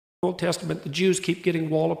Old Testament, the Jews keep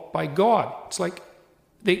getting walloped by God. It's like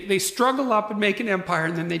they struggle up and make an empire,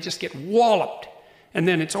 and then they just get walloped. And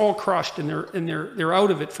then it's all crushed, and they're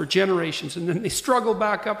out of it for generations. And then they struggle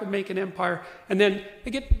back up and make an empire, and then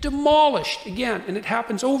they get demolished again. And it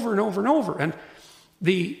happens over and over and over. And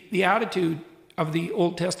the attitude of the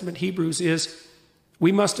Old Testament Hebrews is,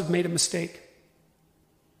 we must have made a mistake.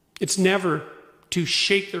 It's never to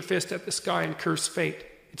shake their fist at the sky and curse fate.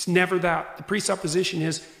 It's never that. The presupposition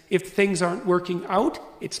is, if things aren't working out,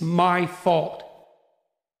 it's my fault.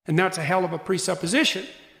 And that's a hell of a presupposition.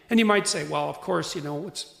 And you might say, well, of course,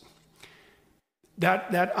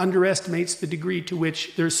 that underestimates the degree to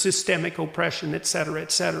which there's systemic oppression, et cetera,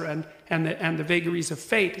 and the vagaries of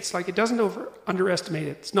fate. It's like, it doesn't underestimate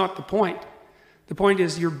it. It's not the point. The point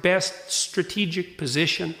is, your best strategic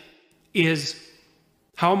position is,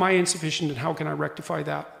 how am I insufficient and how can I rectify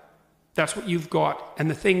that? That's what you've got. And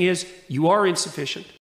the thing is, you are insufficient.